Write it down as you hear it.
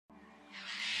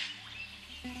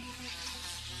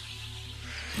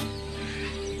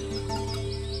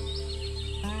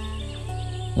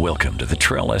Welcome to The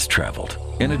Trail Less Traveled,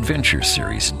 an adventure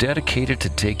series dedicated to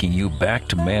taking you back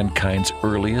to mankind's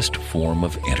earliest form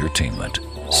of entertainment,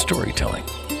 storytelling.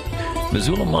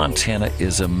 Missoula, Montana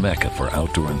is a mecca for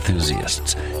outdoor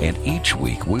enthusiasts, and each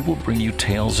week we will bring you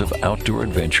tales of outdoor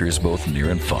adventures both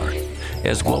near and far,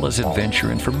 as well as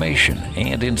adventure information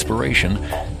and inspiration,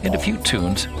 and a few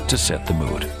tunes to set the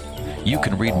mood. You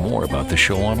can read more about the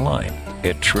show online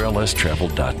at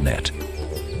traillesstraveled.net.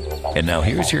 And now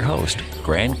here's your host,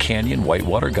 Grand Canyon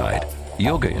Whitewater Guide,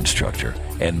 yoga instructor,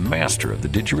 and master of the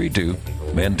didgeridoo,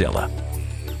 Mandela.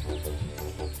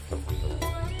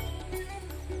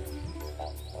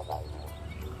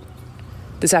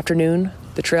 This afternoon,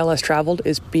 The Trail Less Traveled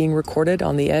is being recorded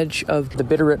on the edge of the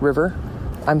Bitterroot River.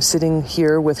 I'm sitting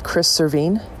here with Chris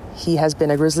Servine. He has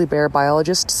been a grizzly bear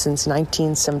biologist since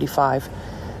 1975.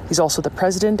 He's also the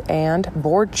president and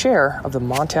board chair of the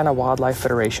Montana Wildlife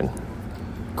Federation.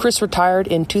 Chris retired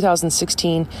in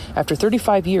 2016 after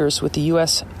 35 years with the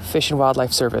U.S. Fish and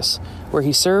Wildlife Service, where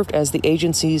he served as the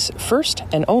agency's first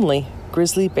and only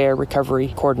grizzly bear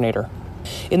recovery coordinator.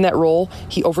 In that role,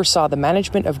 he oversaw the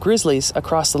management of grizzlies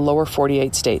across the lower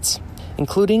 48 states,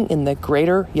 including in the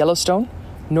Greater Yellowstone,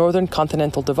 Northern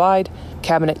Continental Divide,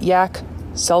 Cabinet Yaak,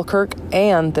 Selkirk,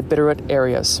 and the Bitterroot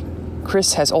areas.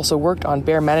 Chris has also worked on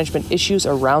bear management issues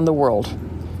around the world.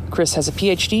 Chris has a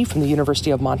PhD from the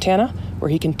University of Montana, where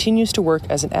he continues to work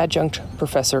as an adjunct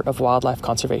professor of wildlife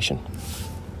conservation.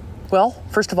 Well,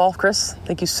 first of all, Chris,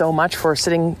 thank you so much for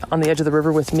sitting on the edge of the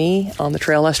river with me on The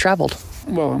Trail Less Traveled.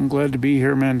 Well, I'm glad to be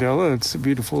here, Mandela. It's a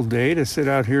beautiful day to sit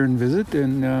out here and visit,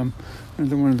 and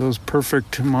one of those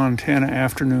perfect Montana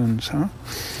afternoons, huh?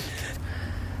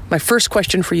 My first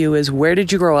question for you is, where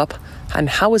did you grow up, and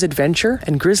how was adventure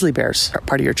and grizzly bears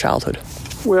part of your childhood?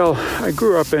 Well, I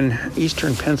grew up in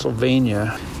eastern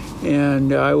Pennsylvania,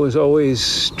 and I was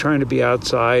always trying to be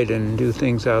outside and do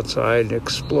things outside,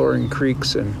 exploring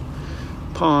creeks and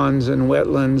ponds and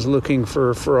wetlands, looking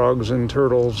for frogs and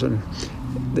turtles and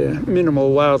the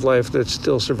minimal wildlife that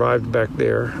still survived back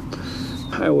there.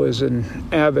 I was an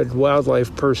avid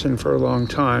wildlife person for a long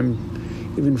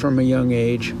time, even from a young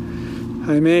age.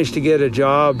 I managed to get a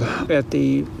job at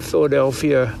the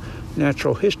Philadelphia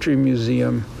Natural History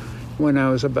Museum when I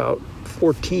was about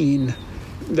 14.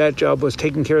 That job was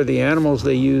taking care of the animals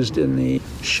they used in the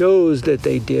shows that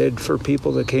they did for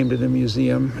people that came to the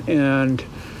museum. And it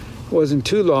wasn't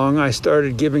too long, I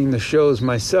started giving the shows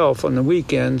myself on the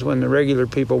weekends when the regular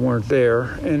people weren't there.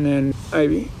 And then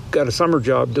I got a summer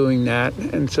job doing that.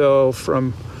 And so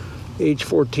from age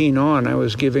 14 on, I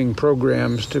was giving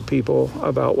programs to people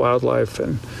about wildlife.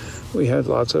 And we had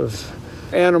lots of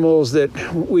animals that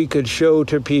we could show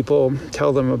to people,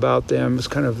 tell them about them. It was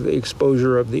kind of the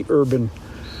exposure of the urban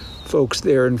folks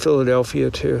there in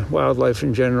Philadelphia to wildlife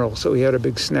in general. So we had a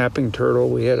big snapping turtle.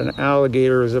 We had an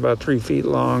alligator who was about 3 feet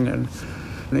long, and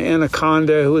an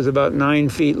anaconda who was about 9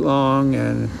 feet long,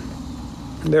 and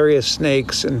various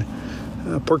snakes, and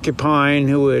a porcupine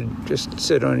who would just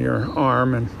sit on your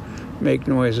arm and make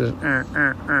noises,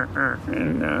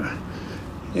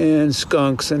 and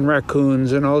skunks and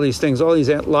raccoons and all these things, all these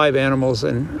live animals,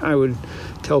 and I would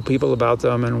tell people about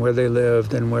them and where they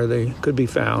lived and where they could be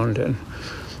found. And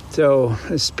so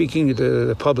speaking to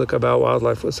the public about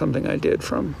wildlife was something I did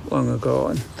from long ago.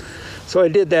 And so I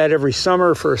did that every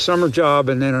summer for a summer job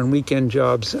and then on weekend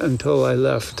jobs until I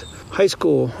left high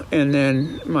school. And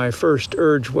then my first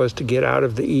urge was to get out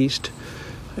of the East.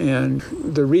 And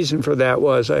the reason for that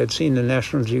was I had seen the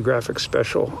National Geographic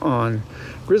special on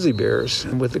grizzly bears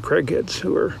with the Craigheads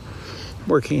who were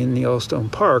working in the Yellowstone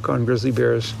Park on grizzly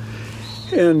bears.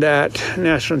 And that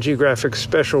National Geographic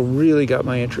special really got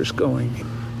my interest going.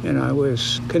 And I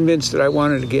was convinced that I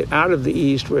wanted to get out of the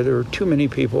East where there were too many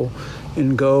people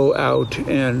and go out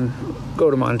and go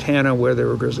to Montana where there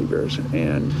were grizzly bears.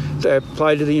 And so I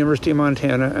applied to the University of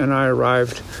Montana, and I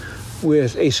arrived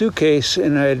with a suitcase,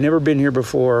 and I had never been here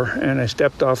before, and I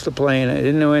stepped off the plane. I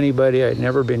didn't know anybody. I had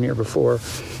never been here before,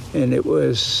 and it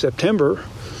was September,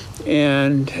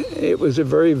 and it was a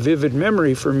very vivid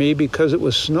memory for me because it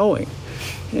was snowing,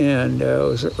 and it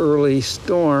was an early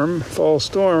storm, fall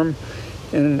storm,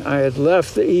 and I had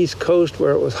left the East Coast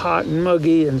where it was hot and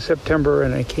muggy in September,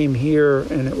 and I came here,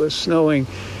 and it was snowing.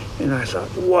 And I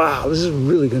thought, wow, this is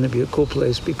really going to be a cool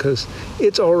place because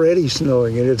it's already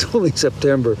snowing and it's only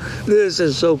September. This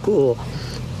is so cool.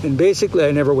 And basically,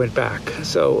 I never went back.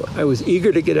 So I was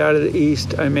eager to get out of the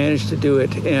East. I managed to do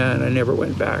it, and I never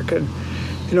went back. And,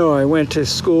 I went to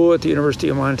school at the University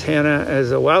of Montana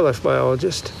as a wildlife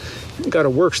biologist. got a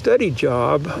work-study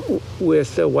job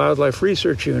with the Wildlife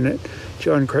Research Unit.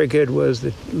 John Craighead was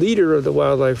the leader of the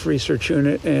Wildlife Research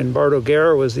Unit, and Bart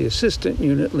O'Gara was the assistant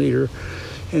unit leader.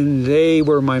 And they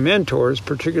were my mentors,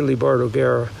 particularly Bart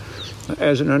O'Gara.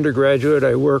 As an undergraduate,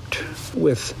 I worked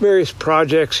with various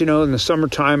projects. In the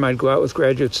summertime, I'd go out with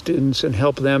graduate students and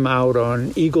help them out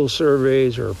on eagle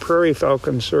surveys or prairie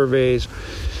falcon surveys.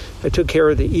 I took care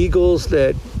of the eagles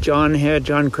that John had.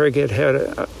 John Craighead had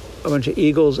a bunch of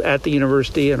eagles at the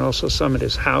university and also some at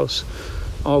his house,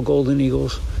 all golden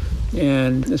eagles.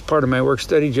 And as part of my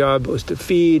work-study job was to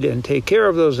feed and take care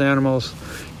of those animals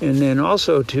and then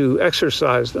also to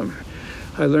exercise them.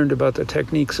 I learned about the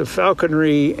techniques of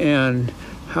falconry and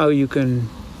how you can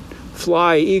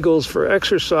fly eagles for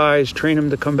exercise, train them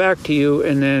to come back to you,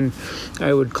 and then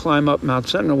I would climb up Mount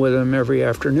Sentinel with them every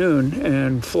afternoon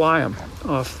and fly them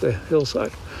off the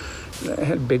hillside. I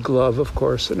had a big glove, of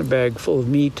course, and a bag full of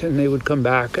meat, and they would come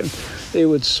back and they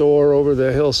would soar over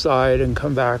the hillside and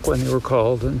come back when they were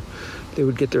called, and they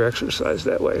would get their exercise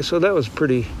that way. So that was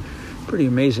pretty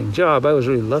amazing job. I was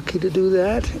really lucky to do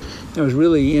that. I was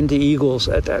really into eagles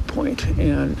at that point.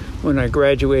 And when I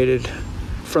graduated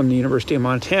from the University of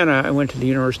Montana, I went to the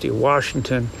University of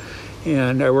Washington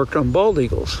and I worked on bald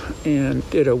eagles and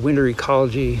did a winter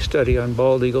ecology study on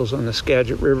bald eagles on the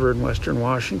Skagit River in western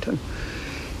Washington.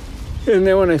 And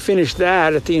then when I finished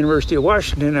that at the University of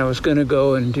Washington, I was going to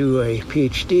go and do a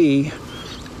PhD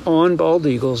on bald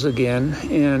eagles again.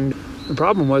 And the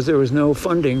problem was there was no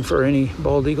funding for any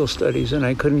bald eagle studies, and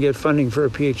I couldn't get funding for a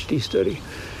PhD study.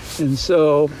 And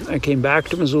so I came back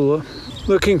to Missoula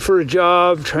looking for a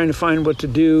job, trying to find what to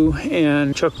do,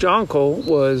 and Chuck Jonkel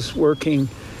was working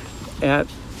at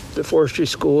the forestry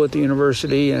school at the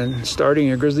university and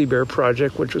starting a grizzly bear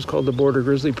project, which was called the Border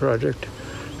Grizzly Project.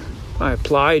 I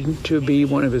applied to be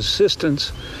one of his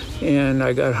assistants, and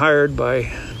I got hired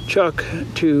by Chuck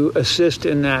to assist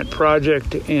in that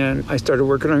project, and I started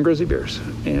working on grizzly bears.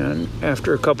 And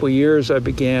after a couple of years, I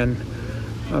began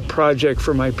a project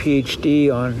for my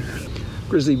PhD on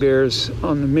grizzly bears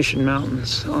on the Mission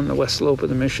Mountains, on the west slope of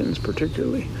the Missions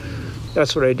particularly.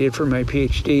 That's what I did for my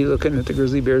PhD, looking at the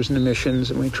grizzly bears in the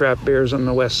Missions, and we trapped bears on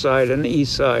the west side and the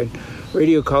east side,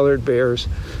 radio-collared bears,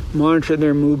 monitored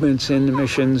their movements in the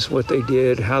Missions, what they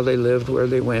did, how they lived, where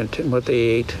they went, and what they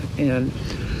ate. And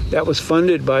that was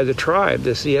funded by the tribe,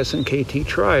 the CS&KT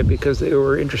tribe, because they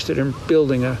were interested in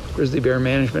building a grizzly bear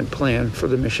management plan for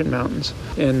the Mission Mountains.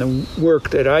 And the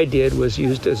work that I did was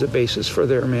used as a basis for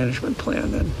their management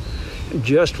plan. And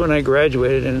just when I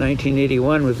graduated in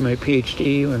 1981 with my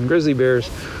PhD on grizzly bears,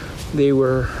 they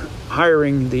were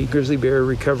hiring the grizzly bear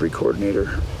recovery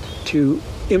coordinator to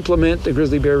implement the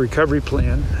grizzly bear recovery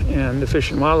plan. And the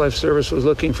Fish and Wildlife Service was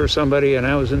looking for somebody, and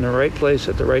I was in the right place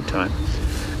at the right time,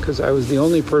 because I was the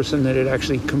only person that had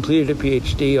actually completed a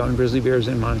PhD on grizzly bears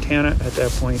in Montana at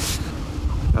that point.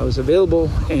 I was available,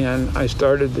 and I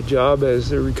started the job as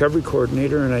the recovery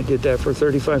coordinator, and I did that for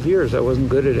 35 years. I wasn't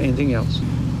good at anything else.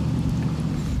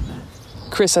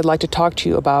 Chris, I'd like to talk to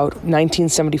you about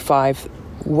 1975,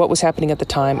 what was happening at the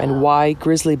time, and why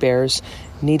grizzly bears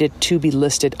needed to be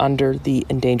listed under the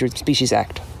Endangered Species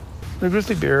Act. The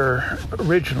grizzly bear,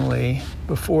 originally,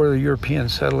 before the European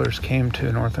settlers came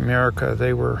to North America,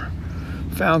 they were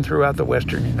found throughout the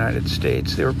western United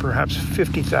States. There were perhaps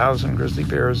 50,000 grizzly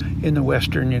bears in the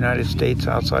western United States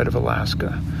outside of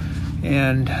Alaska.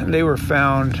 And they were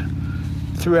found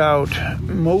throughout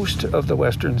most of the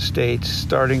western states,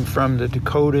 starting from the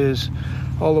Dakotas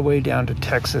all the way down to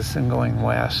Texas and going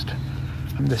west.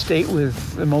 The state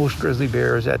with the most grizzly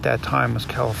bears at that time was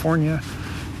California,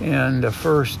 and the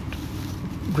first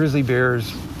grizzly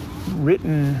bears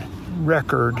written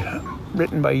record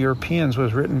written by Europeans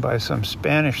was written by some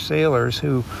Spanish sailors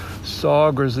who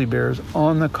saw grizzly bears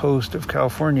on the coast of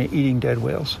California eating dead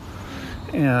whales.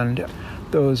 And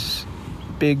those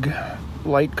big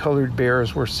light-colored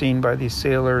bears were seen by these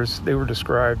sailors. They were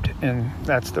described, and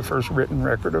that's the first written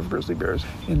record of grizzly bears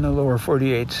in the lower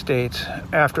 48 states.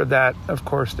 After that, of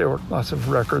course, there were lots of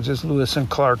records as Lewis and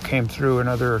Clark came through and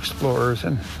other explorers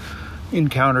and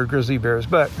encountered grizzly bears.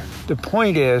 But the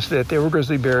point is that there were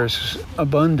grizzly bears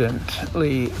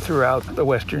abundantly throughout the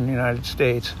western United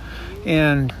States.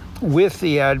 And with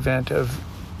the advent of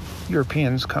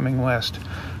Europeans coming west,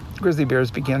 grizzly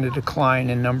bears began to decline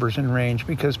in numbers and range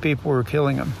because people were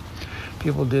killing them.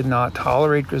 People did not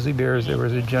tolerate grizzly bears. There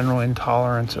was a general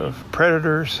intolerance of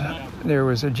predators. There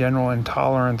was a general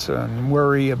intolerance and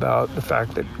worry about the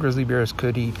fact that grizzly bears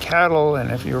could eat cattle, and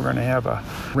if you were going to have a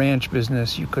ranch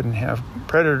business, you couldn't have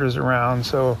predators around.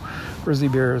 So grizzly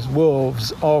bears,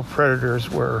 wolves, all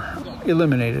predators were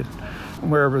eliminated.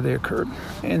 wherever they occurred.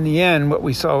 In the end, what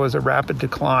we saw was a rapid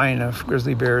decline of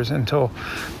grizzly bears until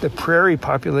the prairie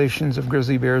populations of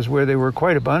grizzly bears, where they were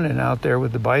quite abundant out there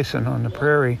with the bison on the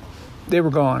prairie, they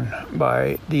were gone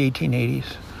by the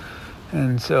 1880s.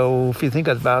 And so if you think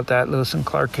about that, Lewis and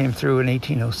Clark came through in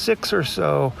 1806 or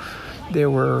so. There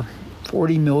were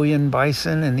 40 million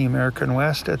bison in the American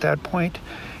West at that point.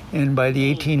 And by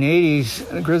the 1880s,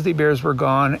 the grizzly bears were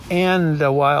gone and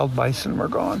the wild bison were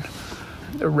gone.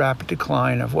 The rapid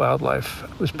decline of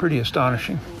wildlife was pretty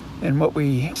astonishing. And what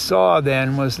we saw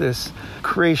then was this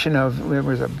creation of, there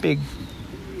was a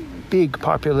big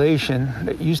population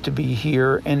that used to be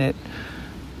here, and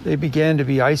they began to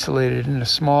be isolated in a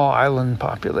small island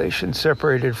population,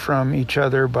 separated from each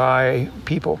other by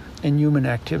people and human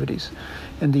activities.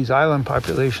 And these island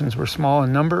populations were small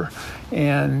in number,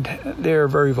 and they're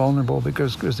very vulnerable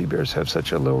because grizzly bears have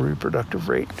such a low reproductive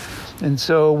rate. And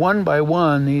so one by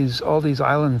one, all these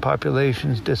island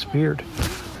populations disappeared.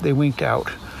 They winked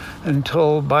out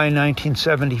until by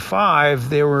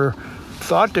 1975, there were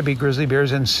thought to be grizzly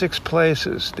bears in 6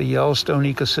 places: the Yellowstone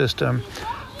ecosystem,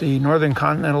 the Northern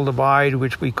Continental Divide,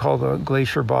 which we call the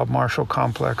Glacier Bob Marshall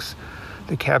Complex,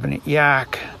 the Cabinet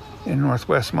Yaak in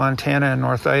northwest Montana and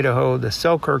North Idaho, the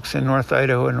Selkirks in North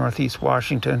Idaho and northeast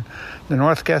Washington, the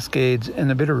North Cascades, and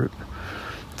the Bitterroot.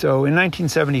 So in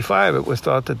 1975, it was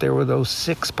thought that there were those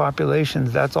 6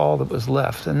 populations. That's all that was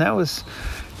left. And that was,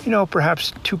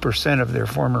 perhaps 2% of their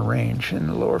former range in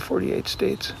the lower 48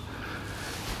 states.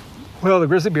 Well, the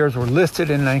grizzly bears were listed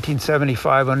in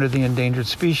 1975 under the Endangered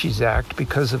Species Act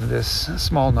because of this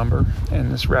small number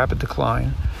and this rapid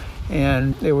decline.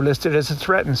 And they were listed as a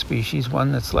threatened species,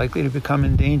 one that's likely to become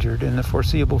endangered in the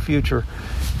foreseeable future.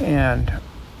 And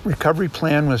recovery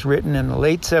plan was written in the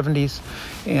late 70s,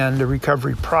 and the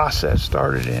recovery process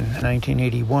started in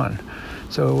 1981.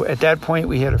 So at that point,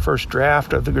 we had a first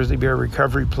draft of the grizzly bear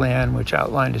recovery plan, which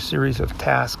outlined a series of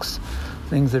tasks,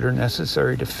 things that are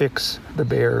necessary to fix the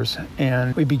bears,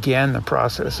 and we began the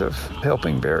process of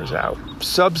helping bears out.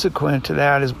 Subsequent to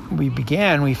that, as we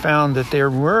found that there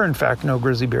were in fact no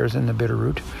grizzly bears in the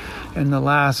Bitterroot, and the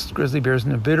last grizzly bears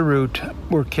in the Bitterroot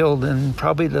were killed in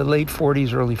probably the late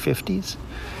 40s, early 50s.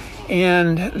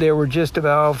 And there were just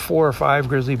about 4 or 5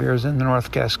 grizzly bears in the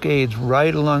North Cascades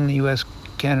right along the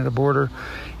U.S.-Canada border,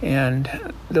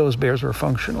 and those bears were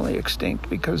functionally extinct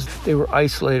because they were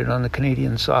isolated on the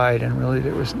Canadian side, and really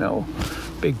there was no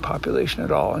big population at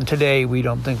all. And today we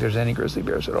don't think there's any grizzly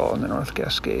bears at all in the North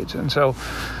Cascades. And so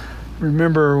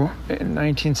remember in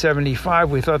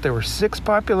 1975 we thought there were 6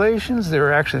 populations. There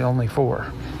were actually only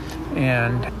 4.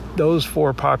 And those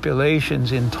 4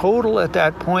 populations in total at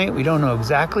that point, we don't know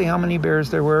exactly how many bears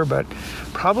there were, but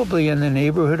probably in the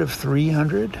neighborhood of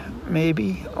 300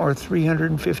 maybe, or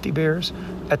 350 bears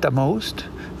at the most,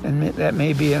 and that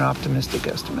may be an optimistic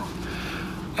estimate.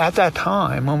 At that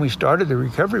time, when we started the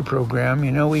recovery program,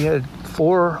 we had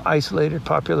 4 isolated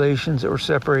populations that were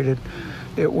separated.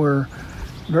 It were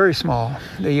very small.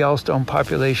 The Yellowstone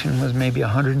population was maybe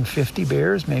 150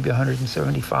 bears, maybe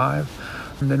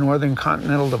 175. The Northern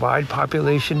Continental Divide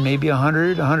population, maybe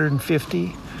 100,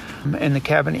 150. And the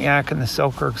Cabinet Yaak and the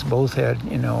Selkirks both had,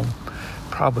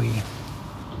 probably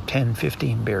 10,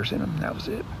 15 bears in them. That was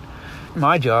it.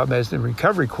 My job as the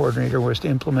recovery coordinator was to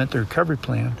implement the recovery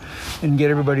plan and get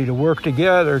everybody to work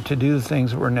together to do the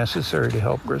things that were necessary to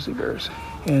help grizzly bears.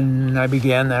 And I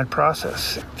began that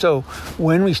process. So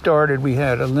when we started, we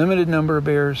had a limited number of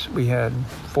bears. We had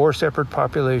 4 separate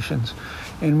populations,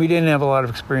 and we didn't have a lot of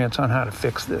experience on how to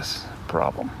fix this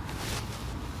problem.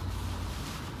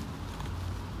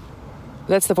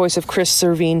 That's the voice of Chris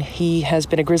Servine. He has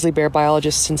been a grizzly bear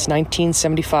biologist since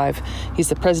 1975. He's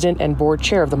the president and board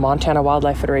chair of the Montana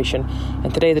Wildlife Federation.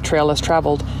 And today, the trail less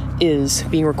traveled is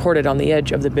being recorded on the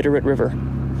edge of the Bitterroot River.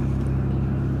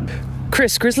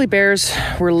 Chris, grizzly bears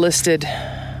were listed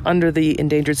under the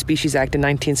Endangered Species Act in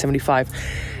 1975.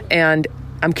 And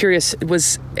I'm curious,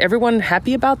 was everyone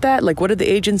happy about that? Like, what did the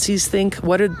agencies think?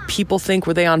 What did people think?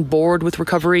 Were they on board with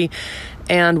recovery?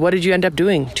 And what did you end up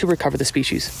doing to recover the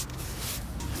species?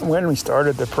 When we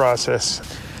started the process,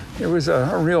 there was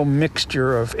a real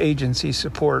mixture of agency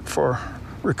support for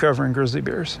recovering grizzly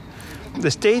bears. The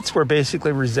states were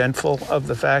basically resentful of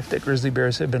the fact that grizzly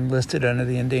bears had been listed under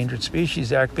the Endangered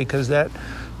Species Act because that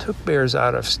took bears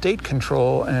out of state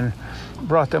control and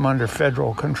brought them under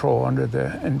federal control under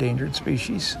the Endangered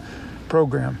Species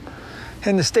Program.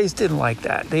 And the states didn't like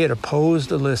that. They had opposed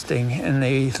the listing, and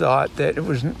they thought that it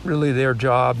wasn't really their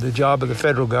job, the job of the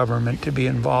federal government, to be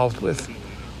involved with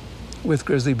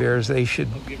grizzly bears. They should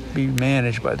be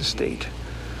managed by the state.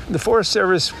 The Forest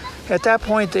Service, at that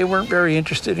point, they weren't very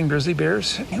interested in grizzly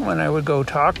bears. When I would go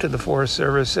talk to the Forest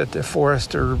Service at the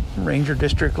forest or ranger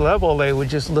district level, they would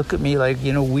just look at me like,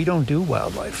 we don't do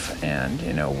wildlife. And,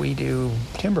 we do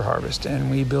timber harvest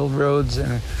and we build roads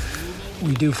and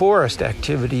we do forest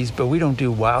activities, but we don't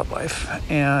do wildlife.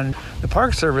 And the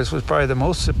Park Service was probably the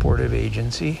most supportive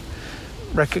agency,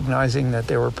 recognizing that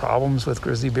there were problems with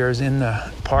grizzly bears in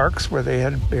the parks where they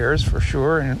had bears for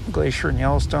sure, in Glacier and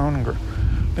Yellowstone.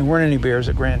 There weren't any bears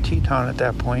at Grand Teton at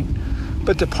that point.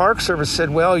 But the Park Service said,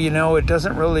 well, we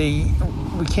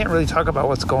can't really talk about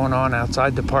what's going on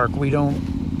outside the park. We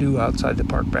don't do outside the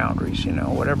park boundaries.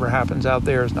 Whatever happens out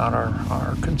there is not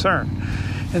our concern.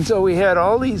 And so we had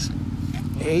all these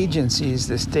agencies,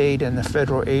 the state and the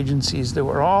federal agencies, that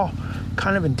were all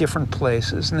kind of in different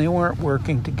places, and they weren't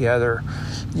working together.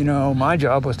 My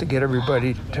job was to get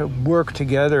everybody to work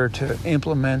together to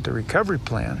implement the recovery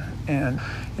plan. And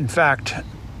in fact,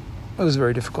 it was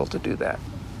very difficult to do that.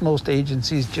 Most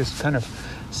agencies just kind of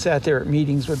sat there at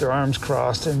meetings with their arms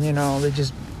crossed, and they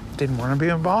just didn't want to be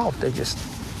involved. They just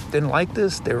didn't like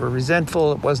this. They were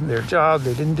resentful. It wasn't their job.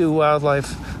 They didn't do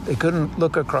wildlife. They couldn't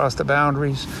look across the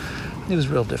boundaries. It was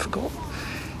real difficult.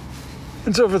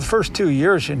 And so for the first 2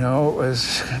 years, it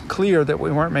was clear that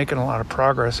we weren't making a lot of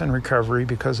progress in recovery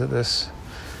because of this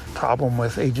problem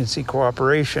with agency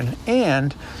cooperation.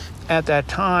 And at that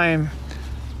time,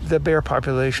 the bear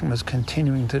population was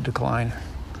continuing to decline.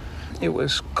 It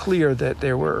was clear that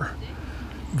there were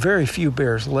very few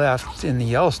bears left in the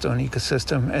Yellowstone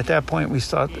ecosystem. At that point, we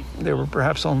thought that there were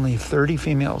perhaps only 30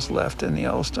 females left in the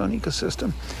Yellowstone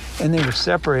ecosystem, and they were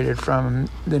separated from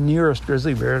the nearest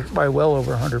grizzly bear by well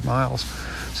over 100 miles.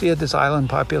 So you had this island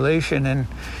population, and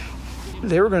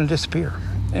they were going to disappear.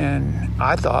 And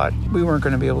I thought we weren't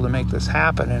going to be able to make this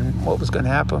happen, and what was going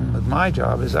to happen with my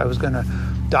job is I was going to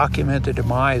document the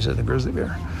demise of the grizzly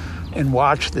bear and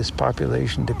watch this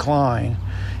population decline,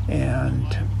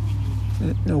 and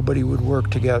nobody would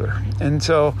work together. And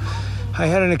so I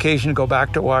had an occasion to go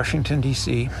back to Washington,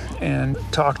 D.C. and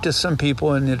talk to some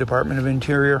people in the Department of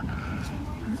Interior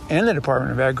and the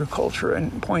Department of Agriculture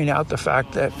and point out the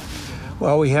fact that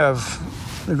while we have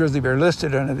the grizzly bear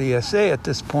listed under the ESA at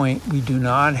this point, we do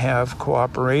not have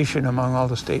cooperation among all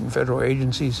the state and federal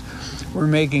agencies. We're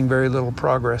making very little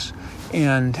progress,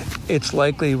 and it's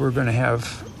likely we're going to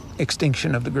have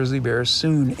extinction of the grizzly bears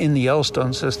soon in the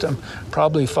Yellowstone system,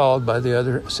 probably followed by the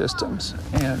other systems.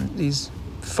 And these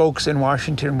folks in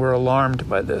Washington were alarmed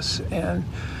by this, and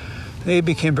they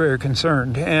became very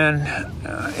concerned. And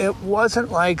it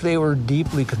wasn't like they were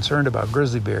deeply concerned about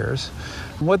grizzly bears.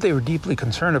 What they were deeply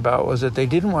concerned about was that they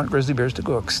didn't want grizzly bears to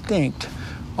go extinct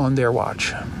on their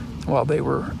watch while they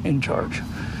were in charge.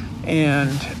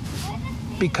 And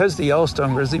because the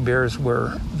Yellowstone grizzly bears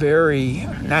were very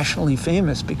nationally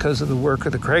famous because of the work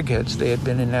of the Craigheads, they had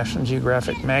been in National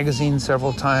Geographic magazine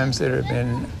several times. There had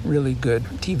been really good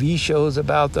TV shows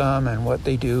about them and what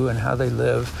they do and how they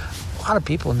live. A lot of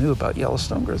people knew about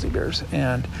Yellowstone grizzly bears.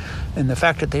 And the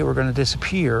fact that they were going to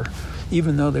disappear,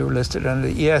 even though they were listed under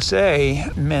the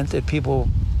ESA, meant that people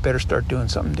better start doing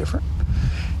something different.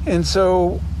 And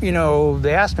so,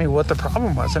 they asked me what the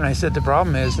problem was. And I said, the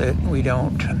problem is that we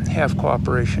don't have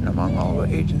cooperation among all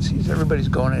the agencies. Everybody's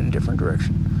going in a different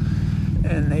direction.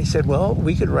 And they said, well,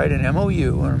 we could write an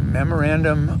MOU, or a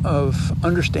memorandum of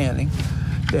understanding,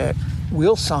 that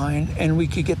we'll sign, and we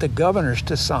could get the governors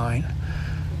to sign,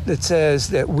 that says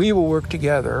that we will work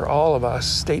together, all of us,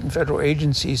 state and federal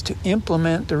agencies, to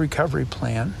implement the recovery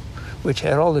plan, which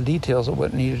had all the details of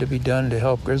what needed to be done to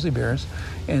help grizzly bears,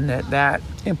 and that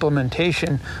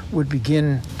implementation would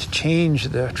begin to change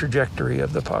the trajectory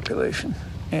of the population.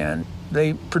 And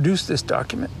they produced this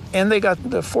document, and they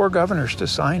got the 4 governors to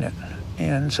sign it.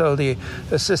 And so the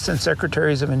assistant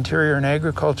secretaries of Interior and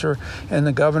Agriculture and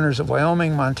the governors of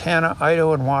Wyoming, Montana,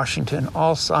 Idaho, and Washington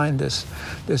all signed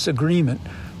this agreement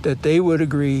that they would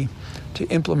agree to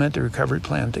implement the recovery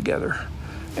plan together.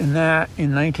 And that,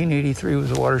 in 1983,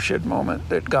 was a watershed moment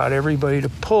that got everybody to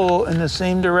pull in the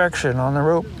same direction on the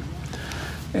rope.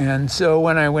 And so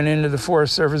when I went into the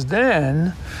Forest Service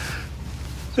then,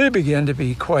 they began to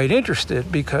be quite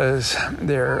interested because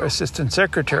their assistant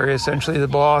secretary, essentially the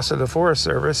boss of the Forest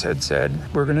Service, had said,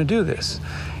 we're going to do this.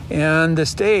 And the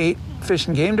state Fish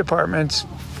and Game departments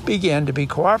began to be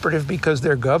cooperative because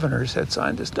their governors had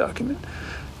signed this document.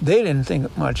 They didn't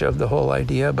think much of the whole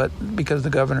idea, but because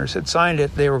the governors had signed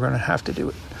it, they were going to have to do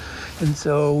it. And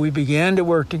so we began to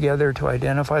work together to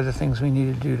identify the things we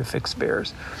needed to do to fix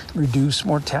bears, reduce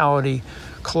mortality,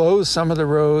 closed some of the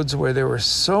roads where there were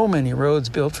so many roads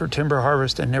built for timber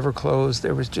harvest and never closed.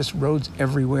 There was just roads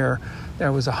everywhere.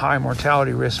 There was a high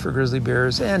mortality risk for grizzly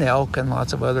bears and elk and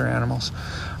lots of other animals.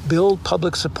 Build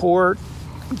public support,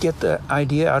 get the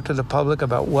idea out to the public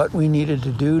about what we needed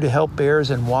to do to help bears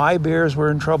and why bears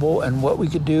were in trouble and what we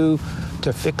could do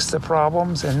to fix the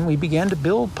problems. And we began to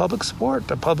build public support.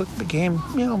 The public became,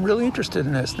 really interested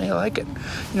in this, and they like it.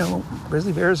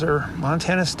 Grizzly bears are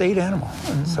Montana's state animal.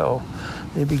 And so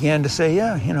they began to say,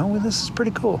 this is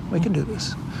pretty cool. We can do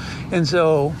this. And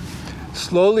so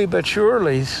slowly but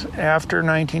surely, after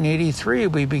 1983,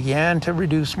 we began to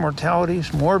reduce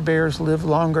mortalities. More bears lived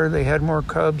longer. They had more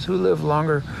cubs who lived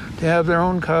longer to have their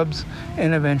own cubs.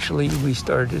 And eventually, we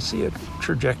started to see a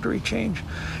trajectory change.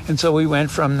 And so we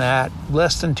went from that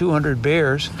less than 200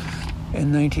 bears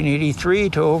in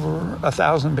 1983 to over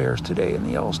 1,000 bears today in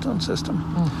the Yellowstone system,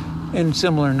 and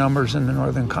similar numbers in the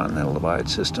Northern Continental Divide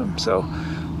system. So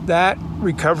that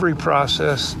recovery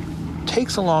process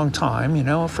takes a long time,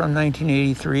 from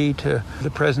 1983 to the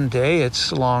present day.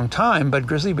 It's a long time, but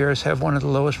grizzly bears have one of the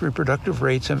lowest reproductive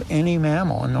rates of any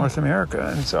mammal in North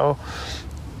America. And so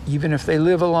even if they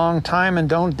live a long time and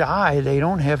don't die, they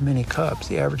don't have many cubs.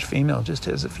 The average female just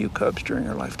has a few cubs during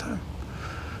her lifetime.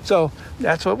 So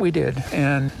that's what we did.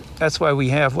 And that's why we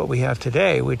have what we have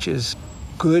today, which is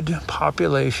good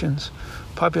populations.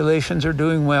 Populations are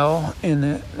doing well in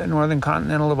the Northern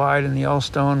Continental Divide and the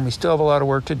Yellowstone. We still have a lot of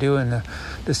work to do in the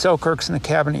Selkirks and the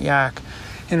Cabinet Yaak.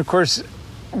 And of course,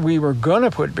 we were going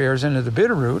to put bears into the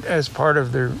Bitterroot as part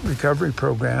of the recovery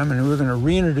program, and we were going to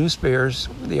reintroduce bears.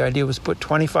 The idea was put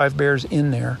 25 bears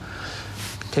in there,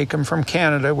 take them from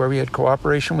Canada, where we had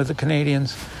cooperation with the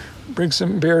Canadians, bring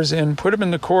some bears in, put them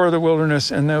in the core of the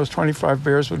wilderness, and those 25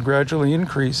 bears would gradually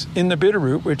increase in the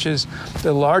Bitterroot, which is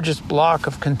the largest block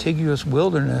of contiguous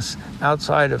wilderness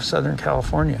outside of Southern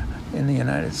California in the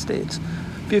United States.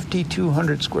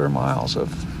 5,200 square miles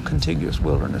of contiguous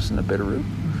wilderness in the Bitterroot.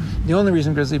 The only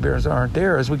reason grizzly bears aren't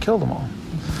there is we killed them all.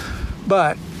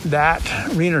 But that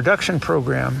reintroduction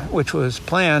program, which was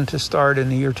planned to start in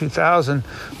the year 2000,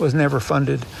 was never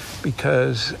funded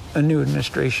because a new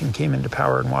administration came into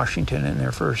power in Washington, and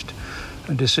their first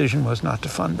decision was not to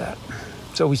fund that.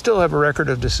 So we still have a record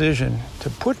of decision to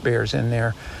put bears in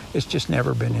there. It's just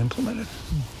never been implemented.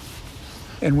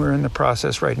 And we're in the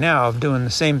process right now of doing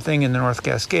the same thing in the North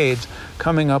Cascades,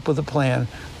 coming up with a plan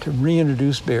to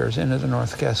reintroduce bears into the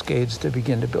North Cascades to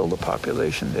begin to build a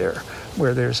population there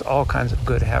where there's all kinds of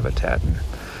good habitat. And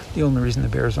the only reason the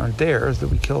bears aren't there is that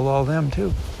we killed all them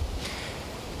too.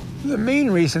 The main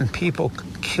reason people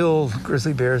killed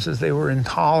grizzly bears is they were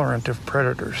intolerant of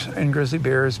predators. And grizzly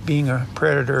bears, being a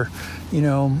predator,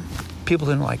 people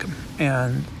didn't like them.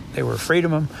 And they were afraid of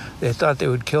them. They thought they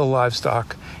would kill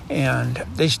livestock, and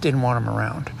they just didn't want them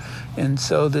around. And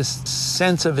so this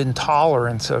sense of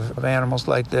intolerance of animals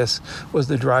like this was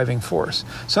the driving force.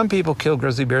 Some people killed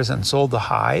grizzly bears and sold the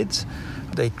hides.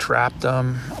 They trapped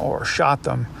them or shot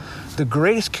them. The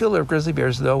greatest killer of grizzly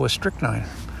bears, though, was strychnine,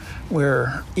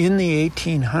 where in the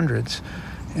 1800s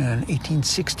and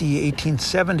 1860,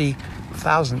 1870,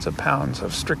 thousands of pounds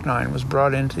of strychnine was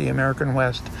brought into the American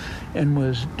West and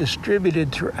was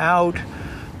distributed throughout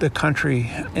the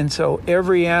country. And so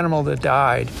every animal that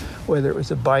died, whether it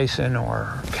was a bison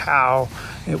or a cow,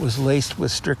 it was laced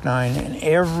with strychnine, and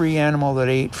every animal that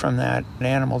ate from that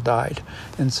animal died.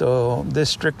 And so this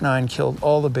strychnine killed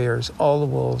all the bears, all the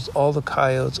wolves, all the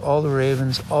coyotes, all the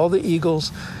ravens, all the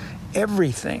eagles,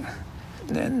 everything.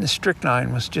 And the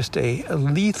strychnine was just a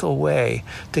lethal way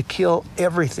to kill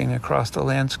everything across the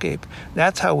landscape.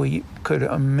 That's how we could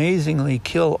amazingly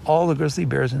kill all the grizzly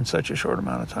bears in such a short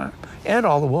amount of time. And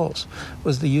all the wolves,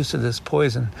 was the use of this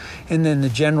poison. And then the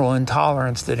general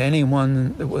intolerance that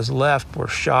anyone that was left were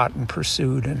shot and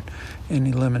pursued and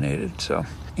eliminated. So,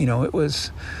 it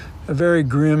was a very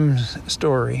grim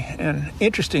story. And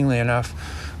interestingly enough,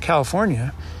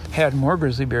 California had more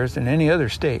grizzly bears than any other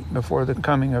state before the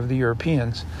coming of the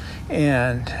Europeans.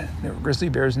 And there were grizzly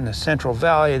bears in the Central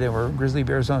Valley. There were grizzly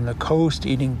bears on the coast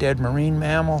eating dead marine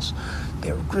mammals.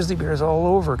 There were grizzly bears all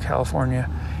over California.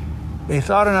 They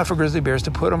thought enough of grizzly bears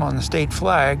to put them on the state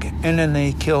flag, and then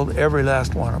they killed every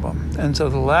last one of them. And so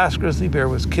the last grizzly bear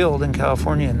was killed in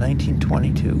California in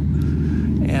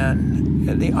 1922. And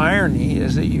the irony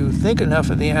is that you think enough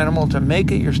of the animal to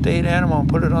make it your state animal and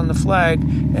put it on the flag,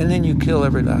 and then you kill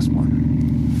every last one.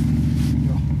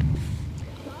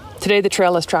 Today, The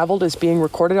Trail Less Traveled is being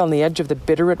recorded on the edge of the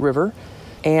Bitterroot River,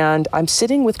 and I'm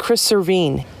sitting with Chris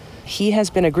Servine. He has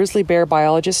been a grizzly bear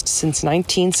biologist since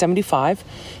 1975.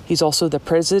 He's also the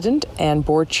president and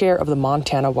board chair of the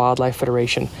Montana Wildlife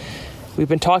Federation. We've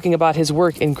been talking about his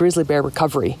work in grizzly bear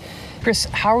recovery. Chris,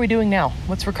 how are we doing now?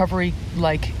 What's recovery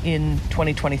like in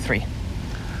 2023?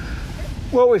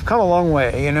 Well, we've come a long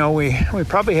way. You know, we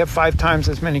probably have 5 times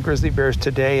as many grizzly bears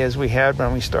today as we had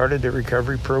when we started the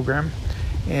recovery program.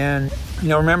 And, you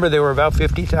know, remember there were about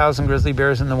 50,000 grizzly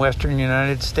bears in the western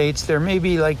United States. There may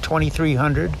be like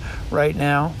 2,300 right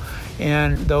now.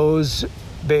 And those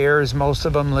bears, most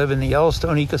of them live in the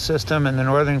Yellowstone ecosystem and the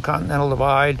Northern Continental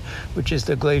Divide, which is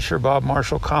the Glacier Bob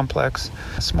Marshall complex.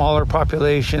 Smaller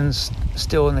populations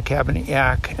still in the Cabinet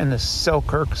Yaak and the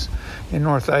Selkirks in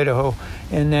North Idaho,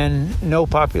 and then no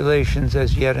populations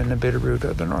as yet in the Bitterroot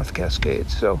or the North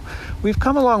Cascades. So we've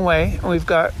come a long way. We've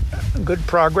got good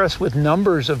progress with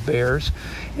numbers of bears,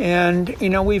 and you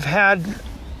know, we've had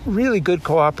really good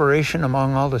cooperation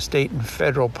among all the state and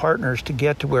federal partners to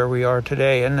get to where we are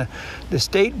today. And the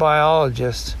state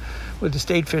biologists with the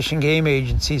state fish and game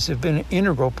agencies have been an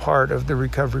integral part of the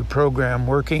recovery program,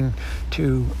 working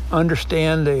to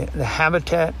understand the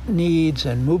habitat needs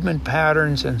and movement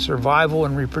patterns and survival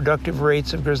and reproductive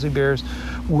rates of grizzly bears,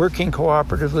 working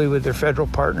cooperatively with their federal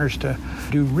partners to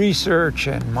do research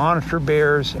and monitor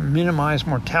bears and minimize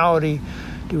mortality,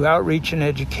 do outreach and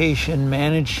education,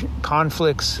 manage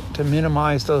conflicts to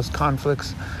minimize those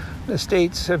conflicts. The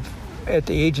states have, at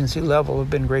the agency level, have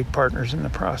been great partners in the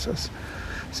process.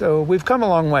 So we've come a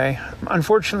long way.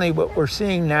 Unfortunately, what we're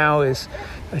seeing now is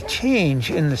a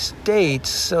change in the states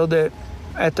so that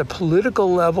at the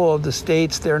political level of the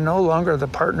states, they're no longer the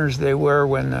partners they were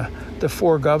when the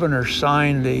 4 governors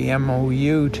signed the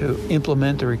MOU to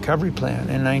implement the recovery plan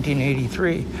in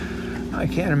 1983. I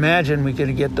can't imagine we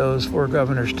could get those 4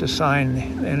 governors to sign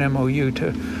an MOU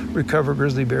to recover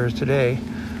grizzly bears today.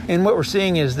 And what we're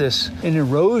seeing is an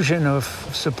erosion of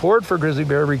support for grizzly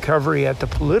bear recovery at the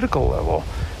political level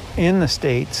in the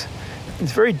states.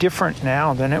 It's very different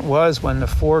now than it was when the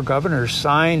 4 governors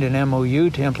signed an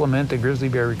MOU to implement the grizzly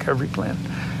bear recovery plan.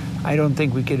 I don't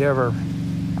think we could ever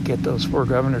get those 4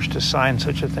 governors to sign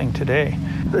such a thing today.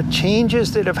 The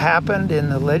changes that have happened in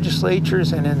the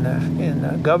legislatures and in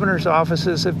the governor's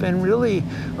offices have been really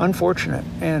unfortunate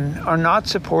and are not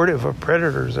supportive of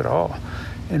predators at all.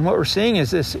 And what we're seeing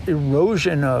is this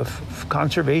erosion of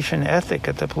conservation ethic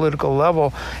at the political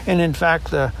level. And in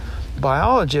fact, the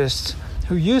biologists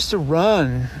who used to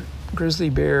run grizzly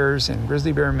bears and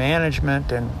grizzly bear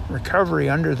management and recovery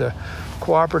under the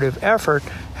cooperative effort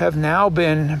have now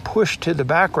been pushed to the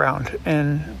background,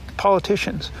 and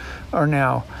politicians are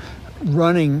now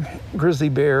running grizzly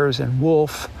bears and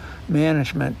wolf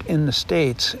management in the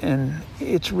states, and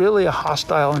it's really a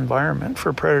hostile environment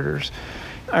for predators.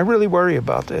 I really worry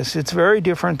about this. It's very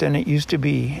different than it used to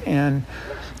be, and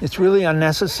it's really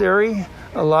unnecessary.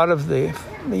 A lot of the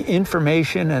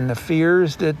information and the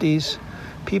fears that these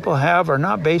people have are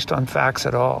not based on facts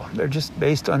at all. They're just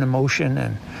based on emotion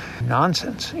and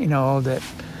nonsense, you know, that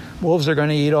wolves are going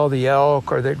to eat all the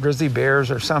elk or that grizzly bears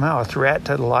are somehow a threat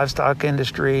to the livestock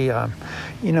industry.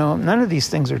 You know, none of these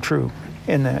things are true.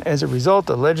 And as a result,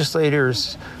 the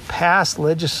legislators passed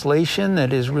legislation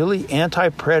that is really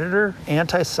anti-predator,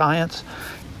 anti-science.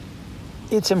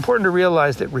 It's important to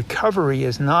realize that recovery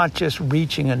is not just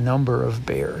reaching a number of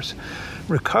bears.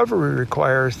 Recovery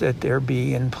requires that there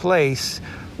be in place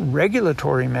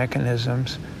regulatory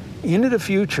mechanisms into the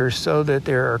future so that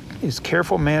there is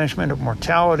careful management of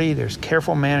mortality, there's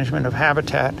careful management of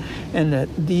habitat, and that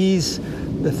the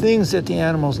things that the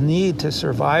animals need to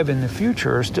survive in the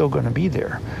future are still going to be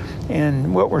there.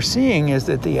 And what we're seeing is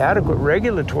that the adequate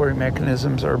regulatory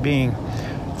mechanisms are being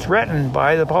threatened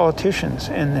by the politicians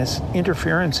and this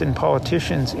interference in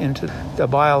politicians into the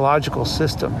biological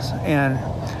systems. And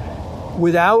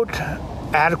without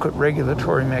adequate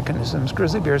regulatory mechanisms,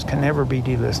 grizzly bears can never be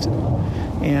delisted.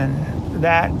 And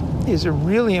that is a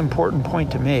really important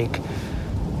point to make.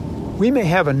 We may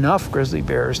have enough grizzly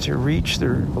bears to reach the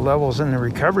levels in the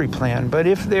recovery plan, but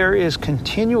if there is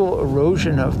continual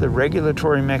erosion of the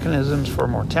regulatory mechanisms for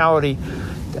mortality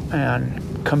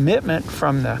and commitment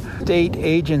from the state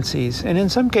agencies, and in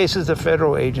some cases the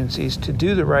federal agencies, to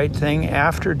do the right thing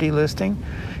after delisting,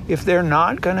 if they're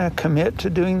not going to commit to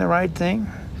doing the right thing,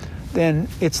 then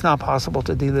it's not possible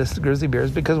to delist the grizzly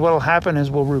bears, because what will happen is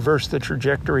we'll reverse the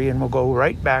trajectory and we'll go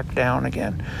right back down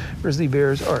again. Grizzly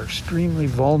bears are extremely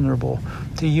vulnerable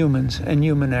to humans and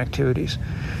human activities.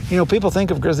 You know, people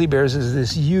think of grizzly bears as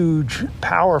this huge,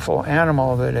 powerful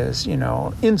animal that is, you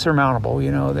know, insurmountable.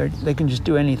 You know, they can just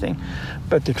do anything.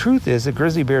 But the truth is that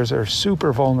grizzly bears are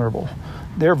super vulnerable.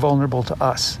 They're vulnerable to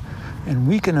us. And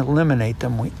we can eliminate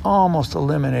them. We almost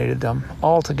eliminated them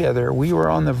altogether. We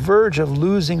were on the verge of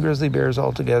losing grizzly bears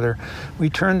altogether. We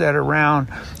turned that around,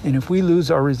 and if we lose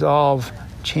our resolve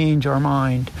change our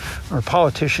mind, or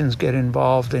politicians get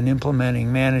involved in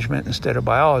implementing management instead of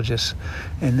biologists,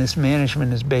 and this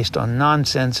management is based on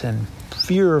nonsense and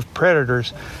fear of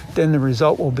predators, then the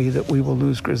result will be that we will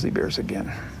lose grizzly bears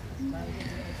again.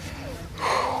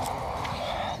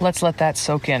 Let's let that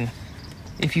soak in.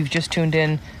 If you've just tuned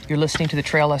in, you're listening to The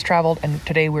Trail Less Traveled, and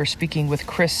today we're speaking with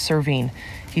Chris Servine.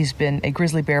 He's been a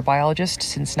grizzly bear biologist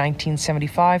since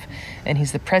 1975, and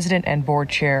he's the president and board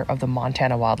chair of the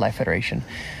Montana Wildlife Federation.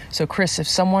 So, Chris, if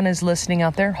someone is listening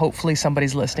out there, hopefully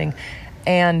somebody's listening,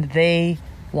 and they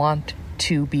want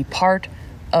to be part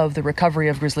of the recovery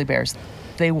of grizzly bears,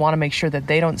 they want to make sure that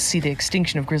they don't see the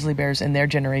extinction of grizzly bears in their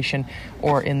generation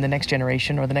or in the next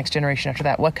generation or the next generation after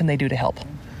that, what can they do to help?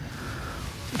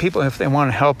 People, if they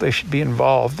want to help, they should be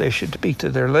involved. They should speak to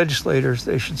their legislators.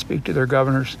 They should speak to their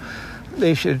governors.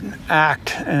 They should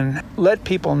act and let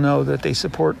people know that they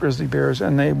support grizzly bears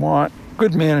and they want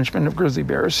good management of grizzly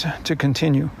bears to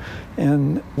continue.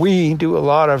 And we do a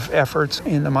lot of efforts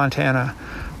in the Montana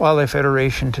Wildlife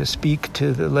Federation to speak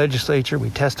to the legislature.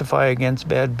 We testify against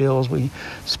bad bills. We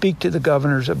speak to the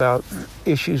governors about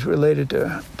issues related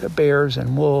to bears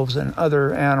and wolves and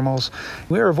other animals.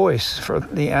 We're a voice for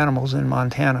the animals in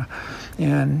Montana.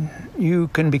 And you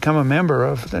can become a member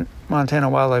of the Montana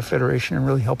Wildlife Federation and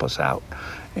really help us out.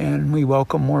 And we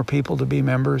welcome more people to be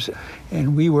members.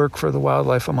 And we work for the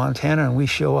wildlife of Montana, and we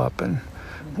show up, and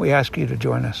we ask you to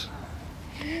join us.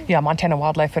 Yeah, Montana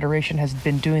Wildlife Federation has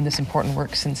been doing this important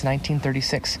work since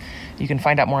 1936. You can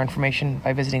find out more information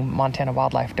by visiting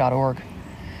montanawildlife.org.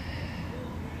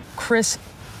 Chris,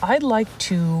 I'd like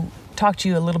to talk to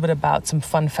you a little bit about some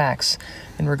fun facts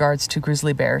in regards to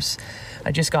grizzly bears.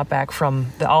 I just got back from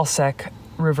the Alsek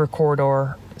River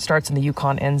Corridor. It starts in the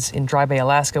Yukon, ends in Dry Bay,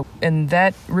 Alaska. And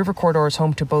that river corridor is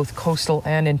home to both coastal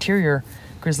and interior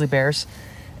grizzly bears.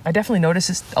 I definitely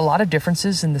noticed a lot of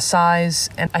differences in the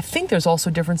size, and I think there's also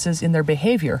differences in their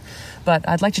behavior. But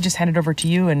I'd like to just hand it over to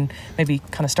you and maybe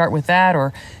kind of start with that,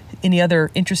 or any other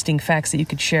interesting facts that you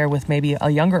could share with maybe a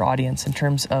younger audience in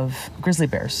terms of grizzly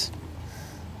bears.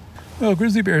 Well,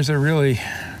 grizzly bears are really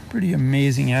pretty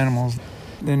amazing animals.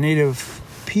 The native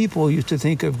people used to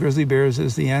think of grizzly bears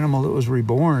as the animal that was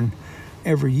reborn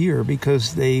every year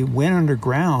because they went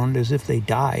underground as if they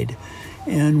died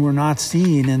and were not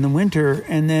seen in the winter,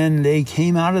 and then they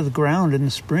came out of the ground in the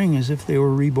spring as if they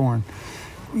were reborn.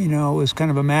 You know, it was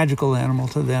kind of a magical animal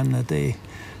to them that they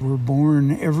were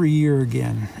born every year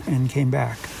again and came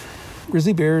back.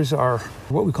 Grizzly bears are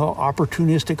what we call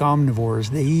opportunistic omnivores.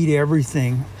 They eat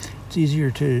everything. It's easier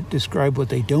to describe what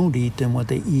they don't eat than what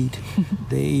they eat.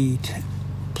 They eat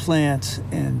plants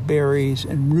and berries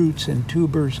and roots and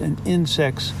tubers and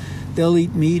insects. They'll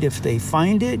eat meat if they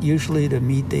find it. Usually the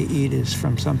meat they eat is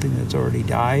from something that's already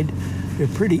died. They're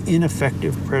pretty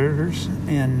ineffective predators,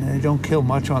 and they don't kill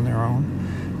much on their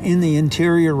own. In the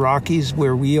interior Rockies,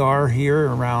 where we are here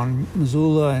around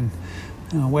Missoula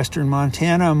and western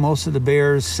Montana, most of the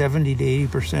bears, 70 to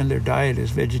 80% of their diet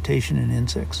is vegetation and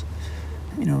insects.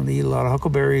 You know, they eat a lot of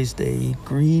huckleberries. They eat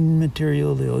green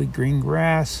material. They'll eat green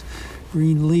grass,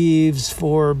 green leaves,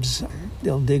 forbs.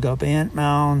 They'll dig up ant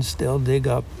mounds. They'll dig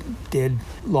up dead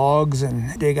logs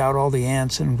and dig out all the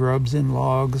ants and grubs in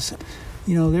logs.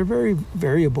 You know, they're very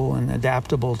variable and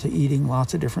adaptable to eating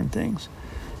lots of different things.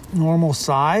 Normal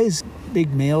size,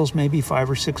 big males, maybe 500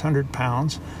 or 600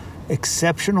 pounds.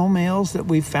 Exceptional males that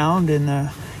we've found in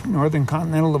the Northern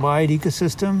Continental Divide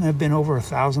ecosystem have been over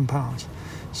 1,000 pounds.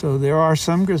 So there are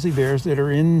some grizzly bears that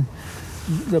are in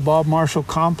the Bob Marshall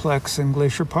complex in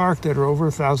Glacier Park that are over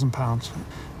 1,000 pounds.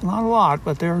 Not a lot,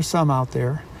 but there are some out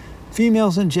there.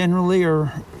 Females in generally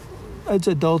are, as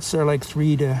adults, they're like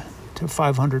 300 to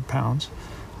 500 pounds.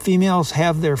 Females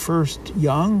have their first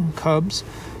young cubs,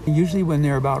 usually when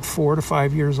they're about 4 to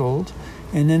 5 years old,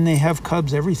 and then they have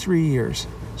cubs every 3 years.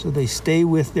 So they stay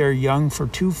with their young for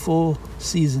 2 full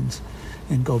seasons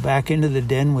and go back into the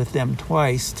den with them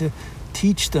twice to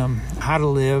teach them how to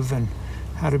live and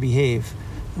how to behave.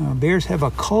 Bears have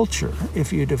a culture,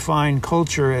 if you define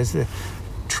culture as the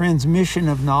transmission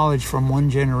of knowledge from one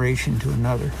generation to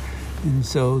another. And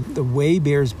so the way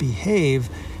bears behave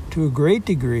to a great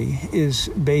degree is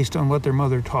based on what their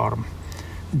mother taught them.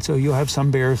 And so you'll have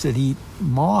some bears that eat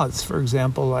moths, for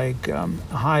example, like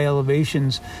high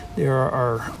elevations. There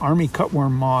are army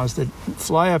cutworm moths that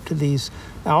fly up to these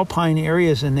alpine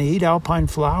areas and they eat alpine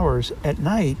flowers at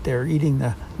night. They're eating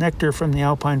the nectar from the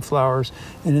alpine flowers,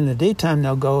 and in the daytime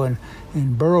they'll go and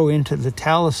burrow into the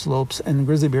talus slopes, and the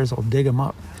grizzly bears will dig them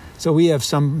up. So we have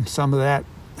some of that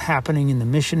happening in the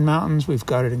Mission Mountains. We've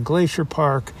got it in Glacier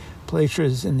Park,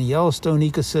 places in the Yellowstone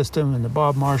ecosystem and the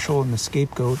Bob Marshall and the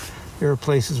Scapegoat. There are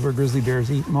places where grizzly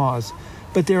bears eat moths.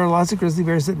 But there are lots of grizzly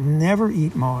bears that never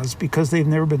eat moths because they've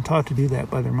never been taught to do that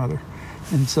by their mother.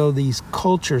 And so these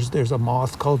cultures, there's a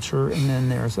moth culture, and then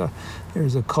there's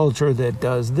a culture that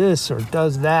does this or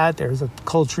does that. There's a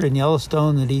culture in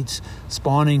Yellowstone that eats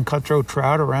spawning cutthroat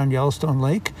trout around Yellowstone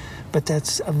Lake. But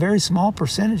that's a very small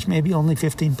percentage. Maybe only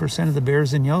 15% of the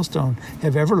bears in Yellowstone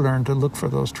have ever learned to look for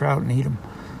those trout and eat them.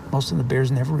 Most of the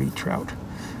bears never eat trout.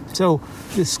 So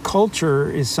this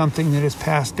culture is something that is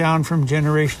passed down from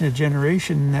generation to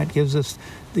generation, and that gives us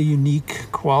the unique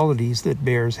qualities that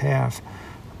bears have.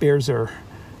 Bears are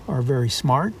very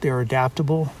smart. They're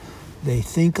adaptable. They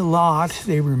think a lot.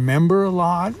 They remember a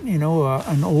lot.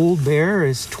 An old bear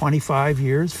is 25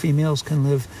 years. Females can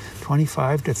live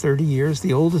 25 to 30 years.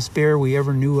 The oldest bear we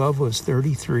ever knew of was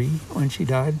 33 when she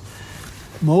died.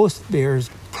 Most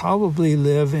bears probably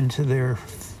live into their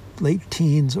late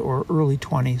teens or early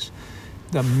 20s.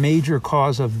 The major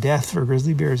cause of death for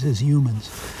grizzly bears is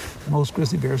humans. Most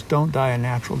grizzly bears don't die a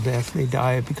natural death. They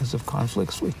die because of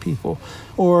conflicts with people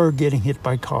or getting hit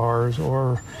by cars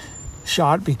or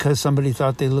shot because somebody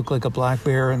thought they looked like a black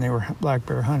bear and they were black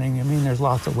bear hunting. I mean, there's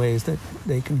lots of ways that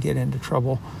they can get into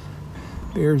trouble.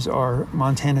 Bears are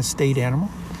Montana's state animal.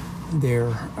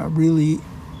 They're a really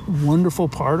wonderful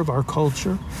part of our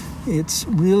culture. It's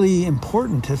really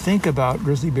important to think about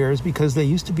grizzly bears because they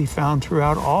used to be found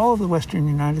throughout all of the western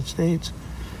United States.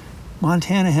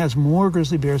 Montana has more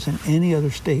grizzly bears than any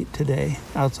other state today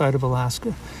outside of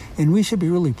Alaska, and we should be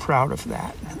really proud of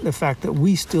that, the fact that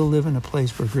we still live in a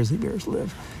place where grizzly bears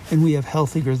live, and we have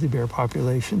healthy grizzly bear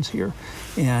populations here.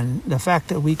 And the fact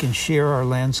that we can share our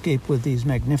landscape with these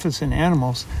magnificent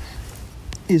animals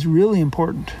is really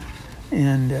important,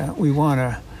 and we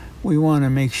want to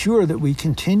make sure that we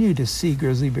continue to see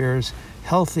grizzly bears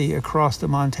healthy across the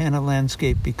Montana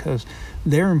landscape because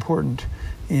they're important.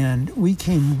 And we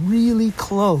came really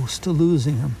close to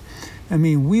losing them. I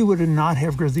mean, we would not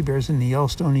have grizzly bears in the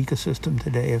Yellowstone ecosystem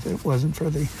today if it wasn't for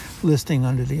the listing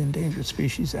under the Endangered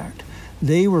Species Act.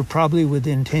 They were probably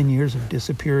within 10 years of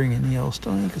disappearing in the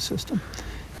Yellowstone ecosystem.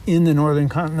 In the Northern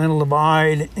Continental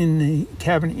Divide, in the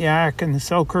Cabinet Yaak and the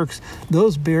Selkirks,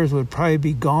 those bears would probably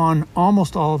be gone,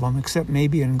 almost all of them, except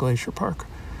maybe in Glacier Park,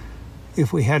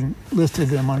 if we hadn't listed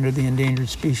them under the Endangered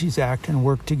Species Act and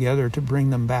worked together to bring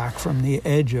them back from the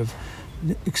edge of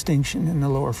extinction in the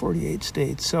lower 48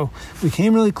 states. So we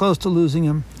came really close to losing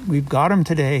them. We've got them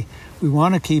today. We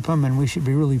want to keep them, and we should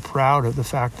be really proud of the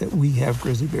fact that we have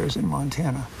grizzly bears in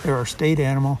Montana. They're our state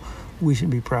animal. We should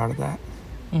be proud of that.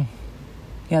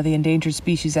 Yeah, the Endangered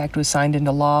Species Act was signed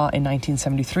into law in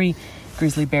 1973.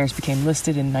 Grizzly bears became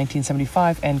listed in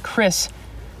 1975, and Chris,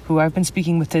 who I've been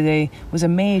speaking with today, was a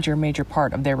major, major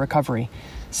part of their recovery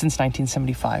since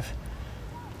 1975.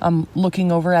 I'm looking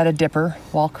over at a dipper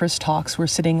while Chris talks. We're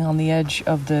sitting on the edge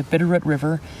of the Bitterroot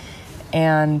River.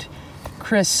 And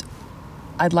Chris,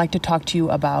 I'd like to talk to you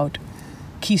about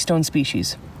keystone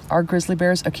species. Are grizzly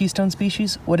bears a keystone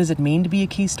species? What does it mean to be a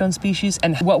keystone species?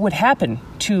 And what would happen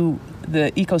to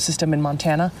the ecosystem in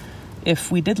Montana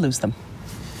if we did lose them?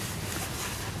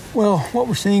 Well, what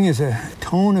we're seeing is a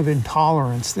tone of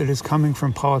intolerance that is coming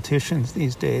from politicians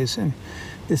these days. And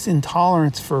this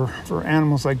intolerance for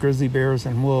animals like grizzly bears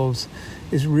and wolves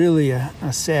is really a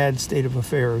sad state of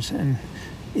affairs. And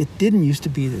it didn't used to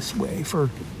be this way.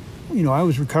 I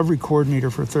was recovery coordinator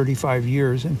for 35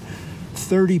 years, and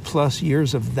 30 plus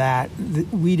years of that,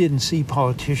 we didn't see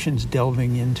politicians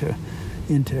delving into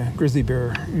grizzly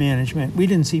bear management. We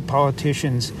didn't see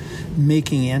politicians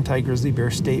making anti-grizzly bear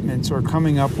statements or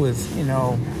coming up with,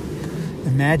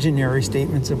 imaginary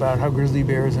statements about how grizzly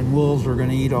bears and wolves were going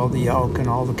to eat all the elk and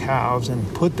all the cows and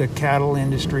put the cattle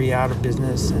industry out of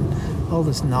business and all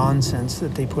this nonsense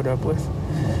that they put up with.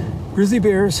 Grizzly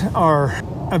bears are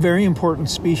a very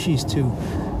important species to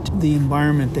the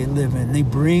environment they live in. They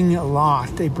bring a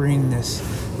lot. They bring this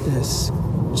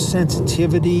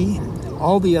sensitivity.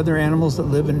 All the other animals that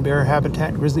live in bear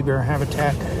habitat, grizzly bear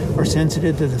habitat, are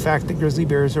sensitive to the fact that grizzly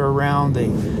bears are around.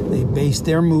 They base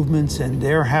their movements and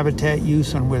their habitat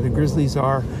use on where the grizzlies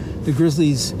are. The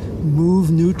grizzlies move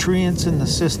nutrients in the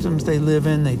systems they live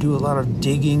in. They do a lot of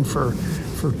digging for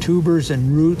tubers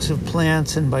and roots of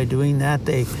plants, and by doing that,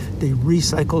 they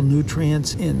recycle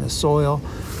nutrients in the soil.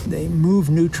 They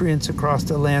move nutrients across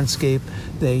the landscape.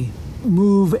 They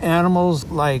move animals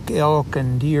like elk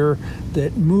and deer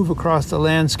that move across the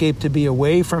landscape to be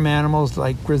away from animals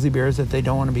like grizzly bears that they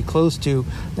don't want to be close to.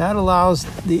 That allows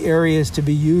the areas to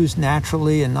be used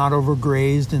naturally and not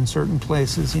overgrazed in certain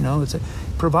places. It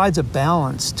provides a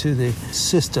balance to the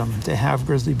system to have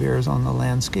grizzly bears on the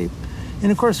landscape.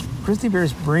 And of course, grizzly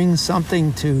bears bring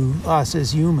something to us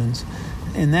as humans,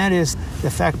 and that is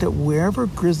the fact that wherever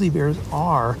grizzly bears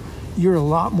are, you're a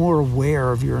lot more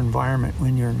aware of your environment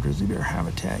when you're in grizzly bear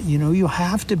habitat. You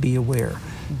have to be aware.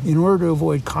 In order to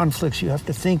avoid conflicts, you have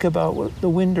to think about the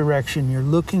wind direction. You're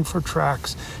looking for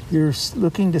tracks. You're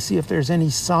looking to see if there's any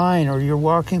sign, or you're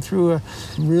walking through a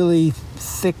really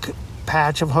thick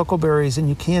patch of huckleberries and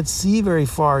you can't see very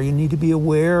far. You need to be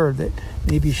aware that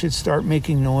maybe you should start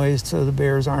making noise so the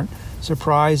bears aren't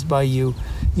surprised by you.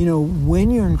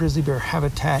 When you're in grizzly bear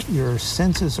habitat, your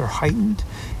senses are heightened,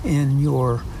 and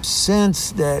your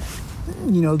sense that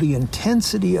the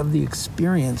intensity of the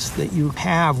experience that you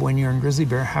have when you're in grizzly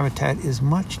bear habitat is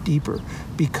much deeper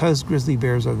because grizzly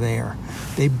bears are there.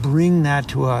 They bring that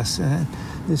to us. And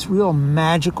this real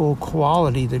magical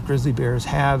quality that grizzly bears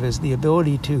have is the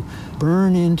ability to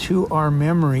burn into our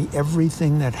memory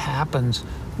everything that happens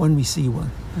when we see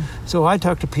one. So I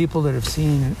talk to people that have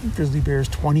seen grizzly bears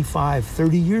 25,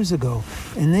 30 years ago,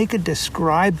 and they could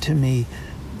describe to me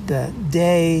the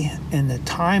day and the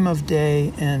time of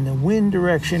day and the wind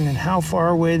direction and how far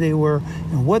away they were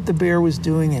and what the bear was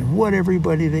doing and what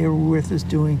everybody they were with was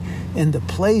doing and the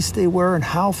place they were and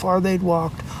how far they'd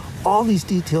walked. All these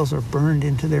details are burned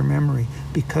into their memory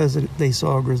because they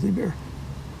saw a grizzly bear.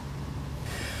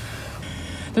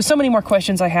 There's so many more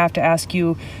questions I have to ask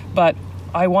you, but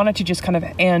I wanted to just kind of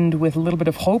end with a little bit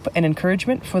of hope and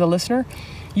encouragement for the listener.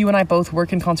 You and I both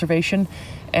work in conservation,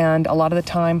 and a lot of the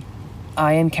time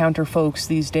I encounter folks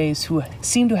these days who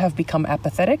seem to have become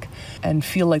apathetic and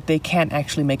feel like they can't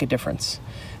actually make a difference.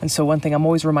 And so one thing I'm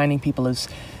always reminding people is,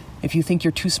 if you think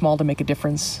you're too small to make a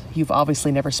difference, you've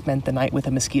obviously never spent the night with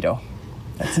a mosquito.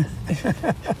 That's an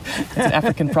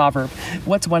African proverb.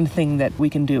 What's one thing that we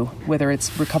can do, whether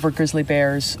it's recover grizzly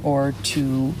bears or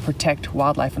to protect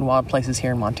wildlife and wild places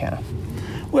here in Montana?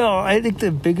 Well, I think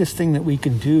the biggest thing that we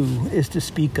can do is to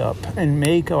speak up and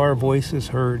make our voices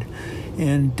heard.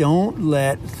 And don't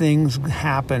let things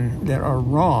happen that are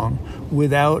wrong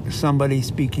without somebody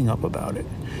speaking up about it.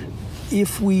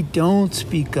 If we don't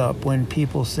speak up when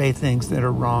people say things that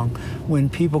are wrong, when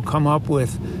people come up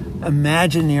with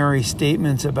imaginary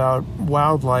statements about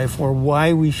wildlife or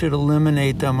why we should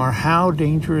eliminate them or how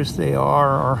dangerous they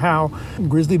are or how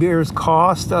grizzly bears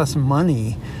cost us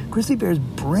money. Grizzly bears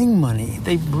bring money.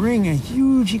 They bring a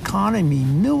huge economy,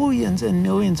 millions and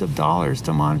millions of dollars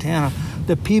to Montana.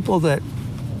 The people that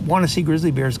want to see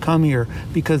grizzly bears come here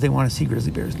because they want to see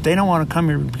grizzly bears. They don't want to come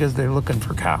here because they're looking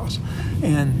for cows.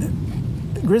 And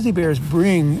grizzly bears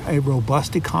bring a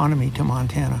robust economy to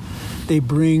Montana. They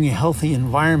bring a healthy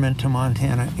environment to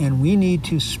Montana, and we need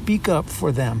to speak up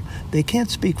for them. They can't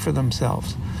speak for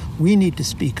themselves. We need to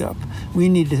speak up. We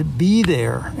need to be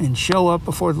there and show up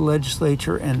before the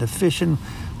legislature and the Fish and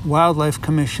Wildlife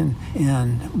Commission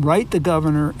and write the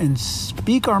governor and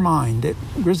speak our mind that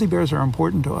grizzly bears are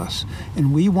important to us,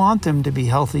 and we want them to be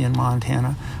healthy in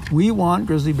Montana. We want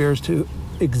grizzly bears to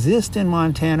exist in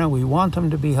Montana. We want them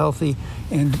to be healthy,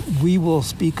 and we will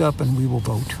speak up and we will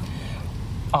vote.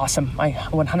 Awesome. I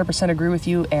 100% agree with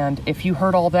you. And if you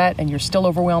heard all that and you're still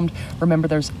overwhelmed, remember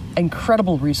there's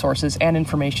incredible resources and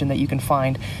information that you can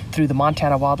find through the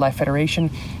Montana Wildlife Federation.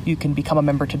 You can become a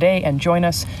member today and join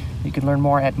us. You can learn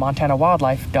more at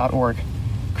montanawildlife.org.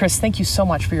 Chris, thank you so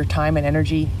much for your time and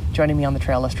energy joining me on the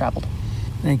Trail Less Traveled.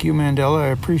 Thank you, Mandela. I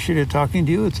appreciated talking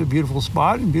to you. It's a beautiful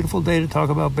spot and beautiful day to talk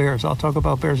about bears. I'll talk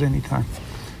about bears anytime.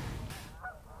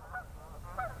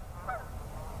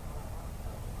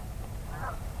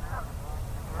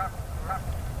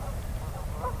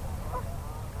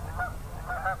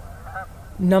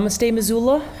 Namaste,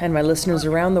 Missoula, and my listeners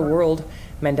around the world.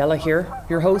 Mandela here,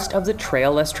 your host of the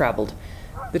Trail Less Traveled,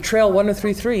 the Trail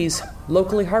 1033's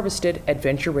locally harvested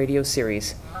adventure radio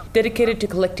series, dedicated to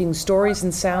collecting stories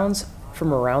and sounds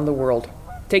from around the world,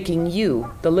 taking you,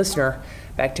 the listener,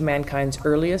 back to mankind's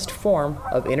earliest form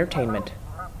of entertainment,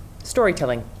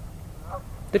 storytelling.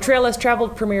 The Trail Less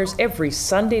Traveled premieres every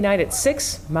Sunday night at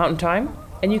 6 Mountain Time,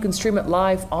 and you can stream it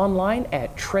live online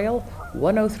at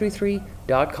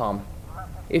trail1033.com.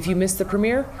 If you missed the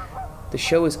premiere, the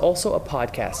show is also a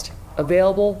podcast,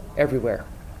 available everywhere.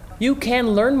 You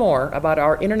can learn more about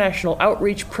our international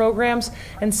outreach programs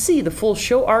and see the full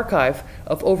show archive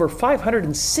of over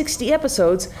 560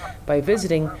 episodes by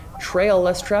visiting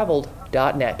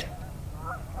traillesstraveled.net.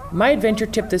 My adventure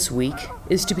tip this week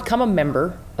is to become a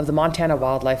member of the Montana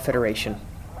Wildlife Federation.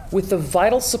 With the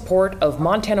vital support of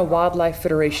Montana Wildlife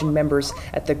Federation members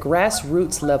at the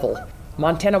grassroots level,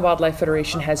 Montana Wildlife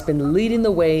Federation has been leading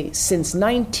the way since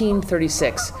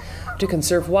 1936 to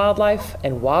conserve wildlife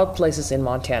and wild places in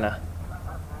Montana.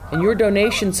 And your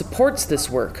donation supports this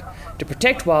work to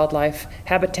protect wildlife,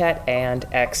 habitat, and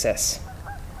access.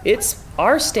 It's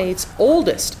our state's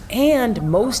oldest and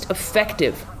most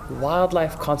effective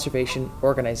wildlife conservation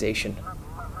organization.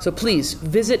 So please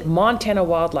visit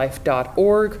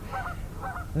montanawildlife.org.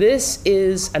 This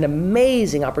is an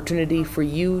amazing opportunity for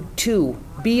you to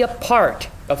be a part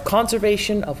of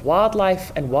conservation of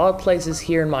wildlife and wild places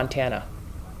here in Montana.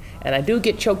 And I do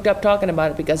get choked up talking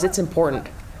about it because it's important.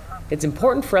 It's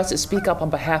important for us to speak up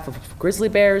on behalf of grizzly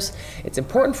bears. It's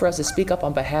important for us to speak up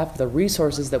on behalf of the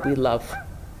resources that we love.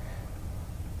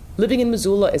 Living in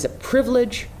Missoula is a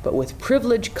privilege, but with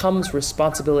privilege comes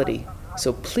responsibility.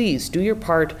 So please do your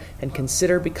part and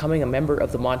consider becoming a member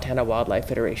of the Montana Wildlife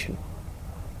Federation.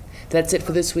 That's it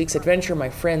for this week's adventure, my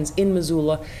friends in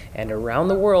Missoula and around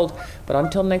the world. But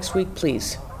until next week,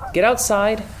 please get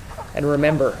outside and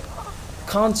remember,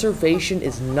 conservation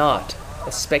is not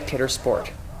a spectator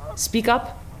sport. Speak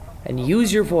up and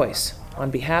use your voice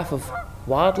on behalf of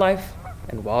wildlife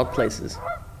and wild places.